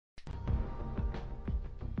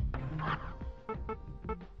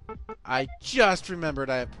I just remembered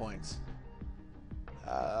I have points.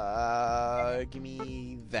 Give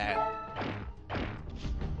me that.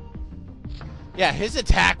 Yeah, his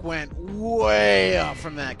attack went way up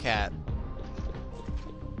from that cat.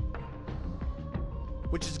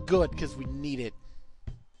 Which is good, because we need it.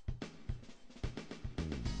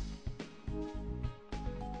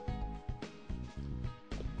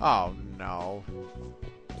 Oh, no.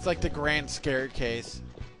 It's like the grand staircase.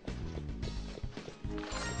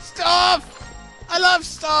 Stuff! I love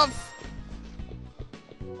stuff!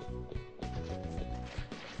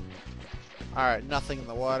 Alright, nothing in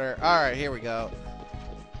the water. Alright, here we go.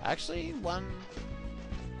 Actually, one...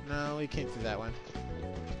 No, we came through that one.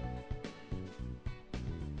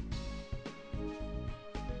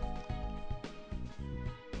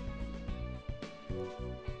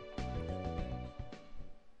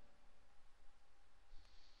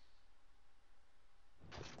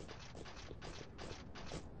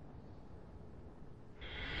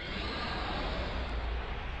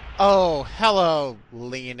 Oh, hello,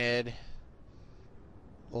 Leonid.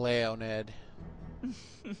 Leonid.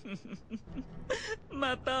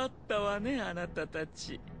 また会ったわね、あなたた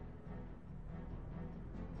ち。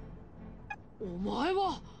お前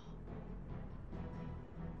は。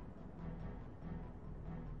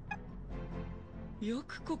よ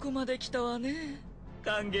くここまで来たわね。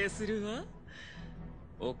歓迎するわ。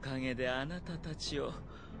おかげであなたたちを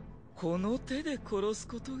この手で殺す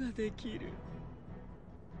ことができる。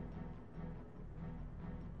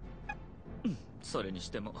それにし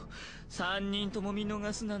ても3人とも見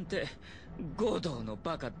逃すなんて五道の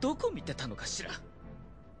バカどこ見てたのかしら。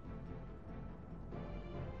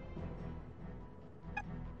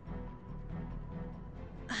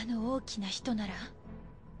あの大きな人なら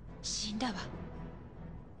死んだわ。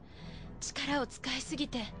力を使いすぎ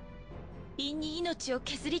て陰に命を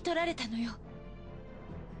削り取られたのよ。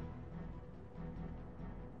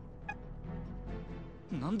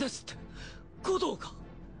なんですって、五道が。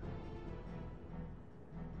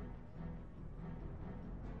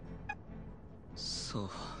そう、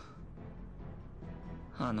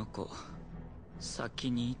あの子先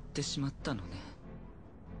に行ってしまったのね。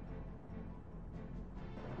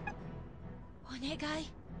お願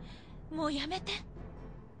い、もうやめて。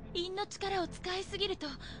陰の力を使いすぎると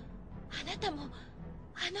あなたもあ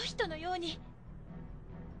の人のように。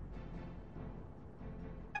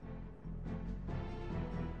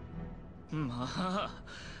まあ、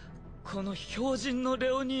この標準の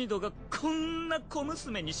レオニードがこんな小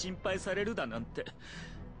娘に心配されるだなんて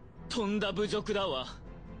とんだ侮辱だわ。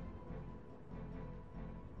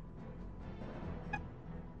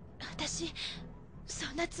私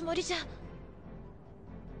そんなつもりじゃ。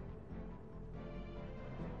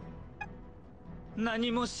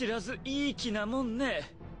何も知らずいい気なもんね。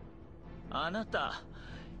あなた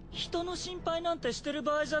人の心配なんてしてる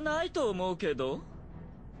場合じゃないと思うけど。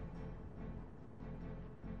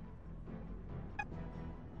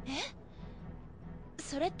え？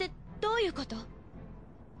それってどういうこと？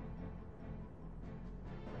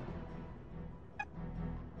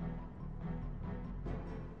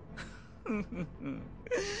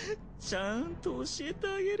ちゃんと教えて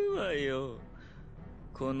あげるわよ。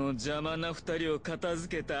この邪魔な二人を片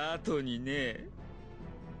付けた後にね。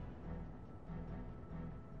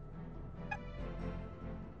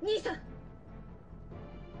兄さん。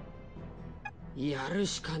やる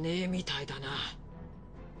しかねえみたいだな。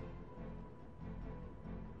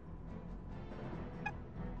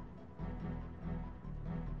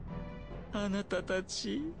あなたた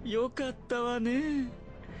ちよかったわね。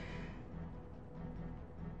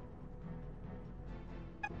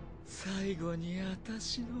最後に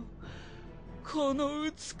私のこの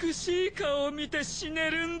美しい顔を見て死ね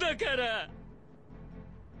るんだから。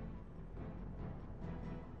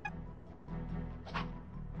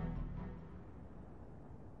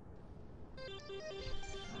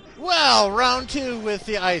Well, round two with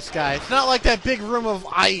the ice guy. It's not like that big room of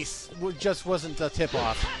ice just wasn't the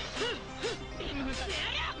tip-off.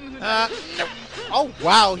 No. Oh,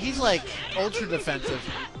 wow, he's like ultra defensive.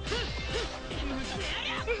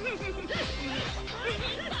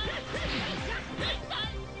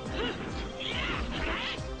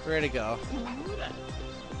 Ready to go.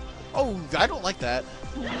 Oh, I don't like that.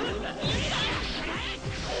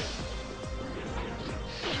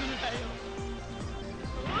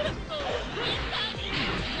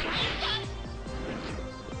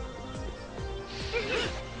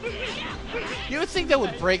 You would think that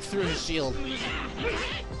would break through his shield.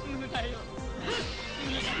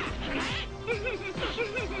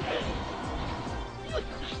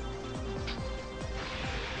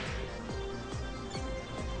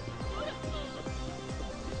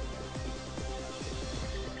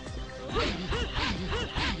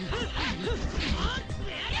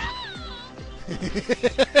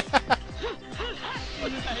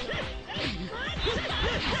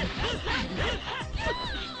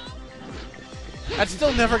 That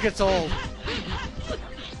still never gets old.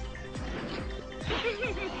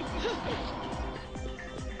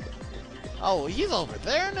 Oh, he's over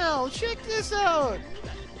there now. Check this out.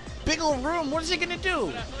 Big old room. What is he gonna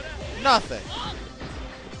do? Nothing.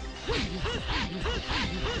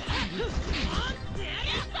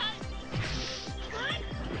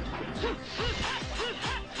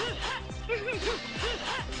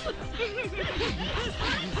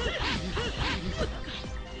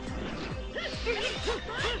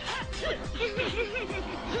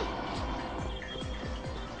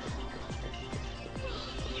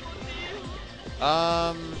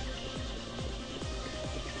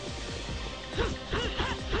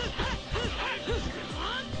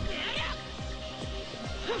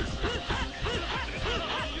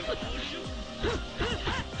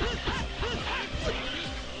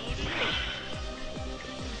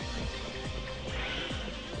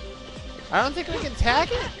 I don't think we can tag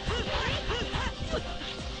it.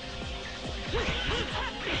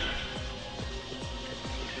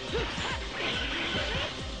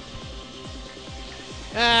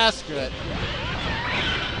 Ah, screw it.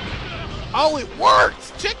 Oh, it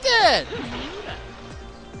worked! Check that!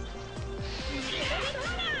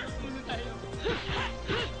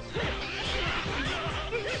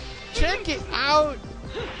 Check it out!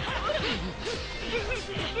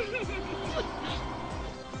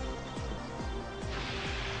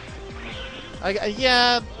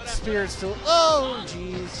 Yeah, Spirit's still. Oh,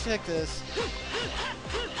 jeez, check this.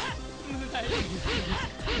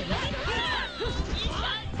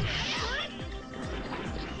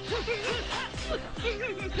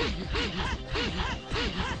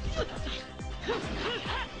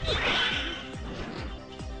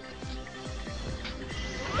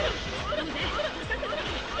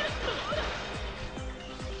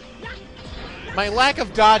 My lack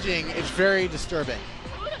of dodging is very disturbing.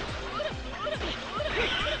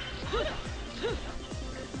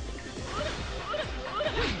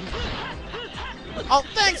 Oh,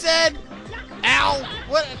 thanks, Ed! Ow!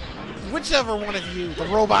 What? Whichever one of you, the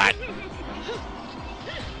robot.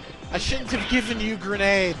 I shouldn't have given you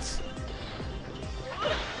grenades.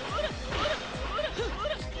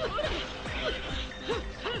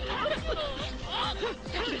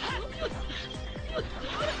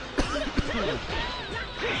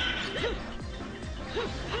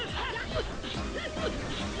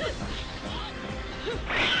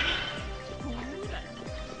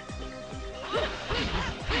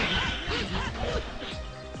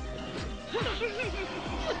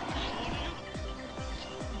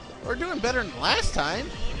 We're doing better than last time.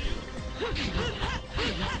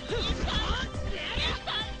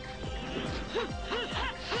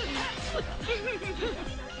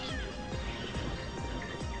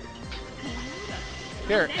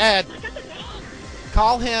 Here, Ed.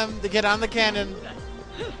 Call him to get on the cannon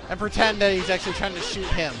and pretend that he's actually trying to shoot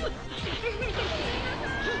him.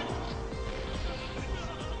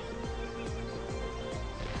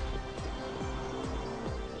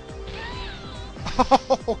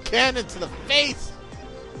 Oh, cannon to the face!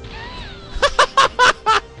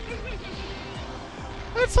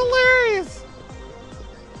 That's hilarious!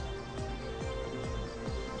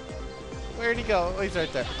 Where'd he go? Oh, he's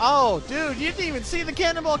right there. Oh, dude, you didn't even see the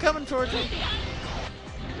cannonball coming towards you.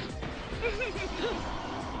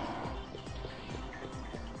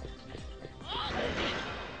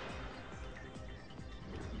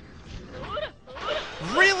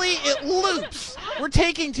 Really? It loops! We're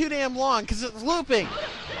taking too damn long because it's looping.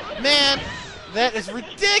 Man, that is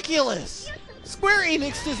ridiculous! Square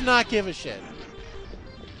Enix does not give a shit.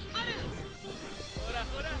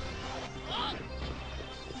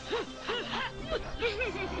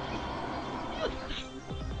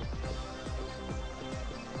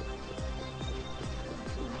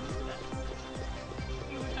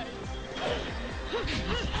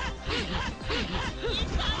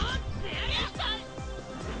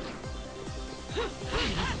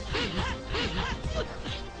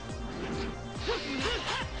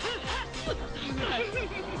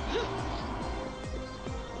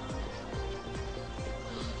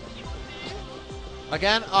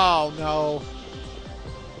 Again? Oh no.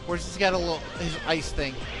 Where's he's got a little his ice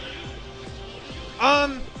thing?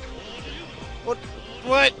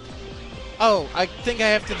 What? Oh, I think I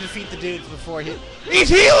have to defeat the dudes before he's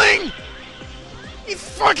healing!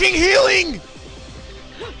 He's fucking healing!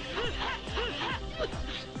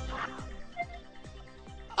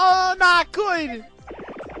 Oh, not good!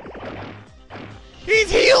 He's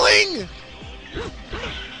healing!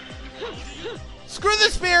 Screw the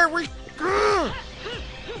spear! We're...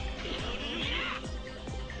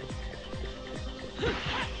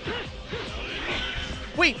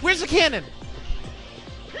 Wait, where's the cannon?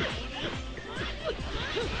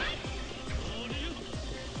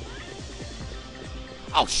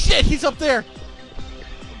 Oh shit, he's up there.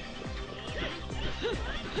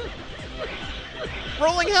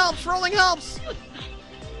 Rolling helps, rolling helps.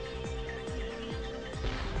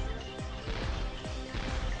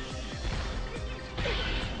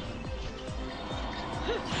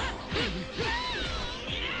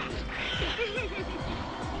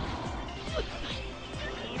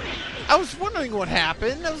 I was wondering what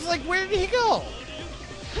happened. I was like, where did he go?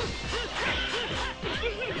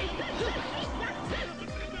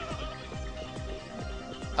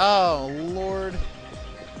 Oh, Lord.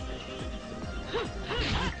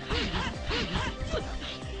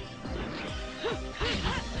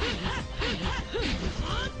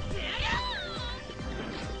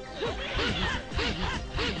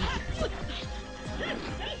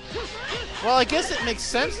 Well, I guess it makes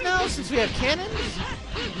sense now since we have cannons.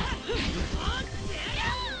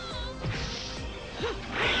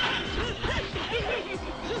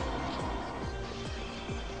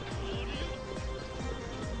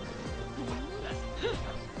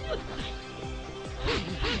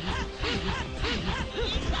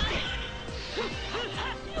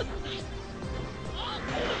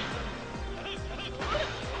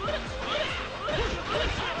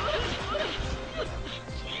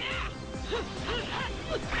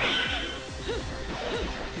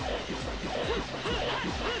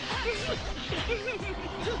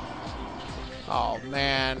 Oh,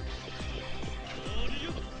 man.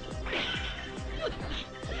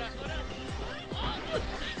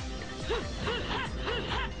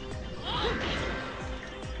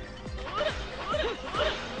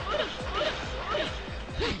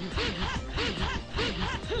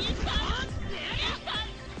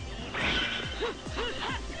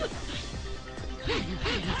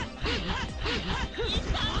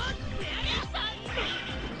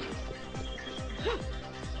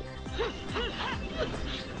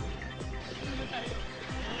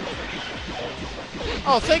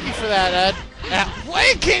 Oh, thank you for that, Ed.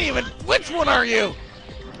 Wait, can't even. Which one are you?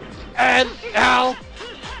 Ed, Al,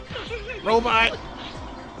 robot.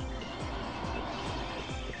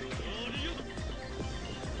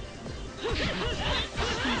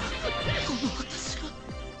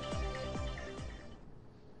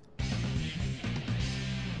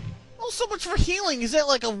 Oh, so much for healing. Is that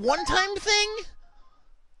like a one-time thing?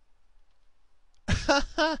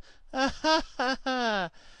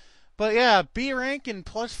 But yeah, B rank and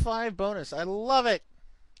 +5 bonus. I love it.